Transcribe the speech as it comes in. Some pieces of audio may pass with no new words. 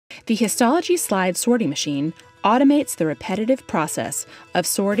The Histology slide sorting machine automates the repetitive process of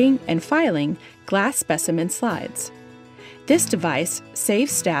sorting and filing glass specimen slides. This device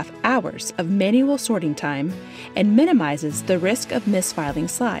saves staff hours of manual sorting time and minimizes the risk of misfiling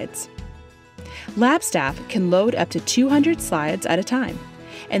slides. Lab staff can load up to 200 slides at a time,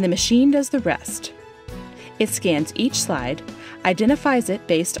 and the machine does the rest. It scans each slide, identifies it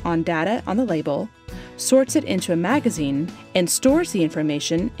based on data on the label, sorts it into a magazine, and stores the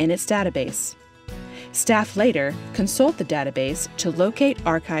information in its database. Staff later consult the database to locate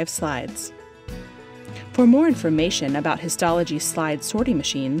archived slides. For more information about Histology slide sorting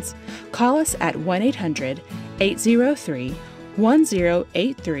machines, call us at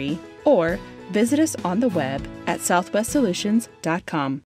 1-800-803-1083 or visit us on the web at southwestsolutions.com.